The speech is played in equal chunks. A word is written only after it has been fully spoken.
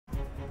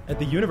At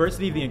the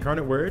University of the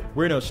Incarnate Word,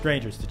 we're no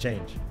strangers to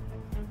change.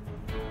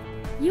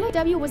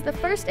 UIW was the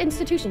first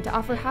institution to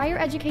offer higher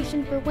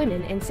education for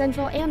women in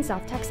Central and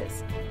South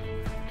Texas.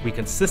 We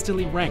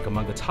consistently rank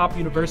among the top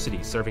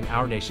universities serving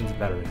our nation's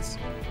veterans.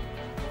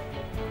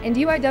 And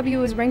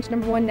UIW is ranked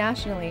 #1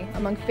 nationally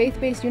among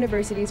faith-based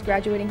universities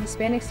graduating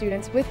Hispanic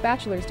students with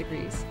bachelor's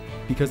degrees.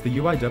 Because the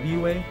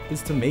UIW way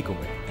is to make a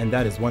way, and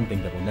that is one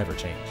thing that will never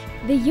change.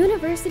 The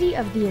University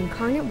of the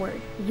Incarnate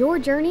Word. Your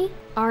journey,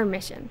 our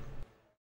mission.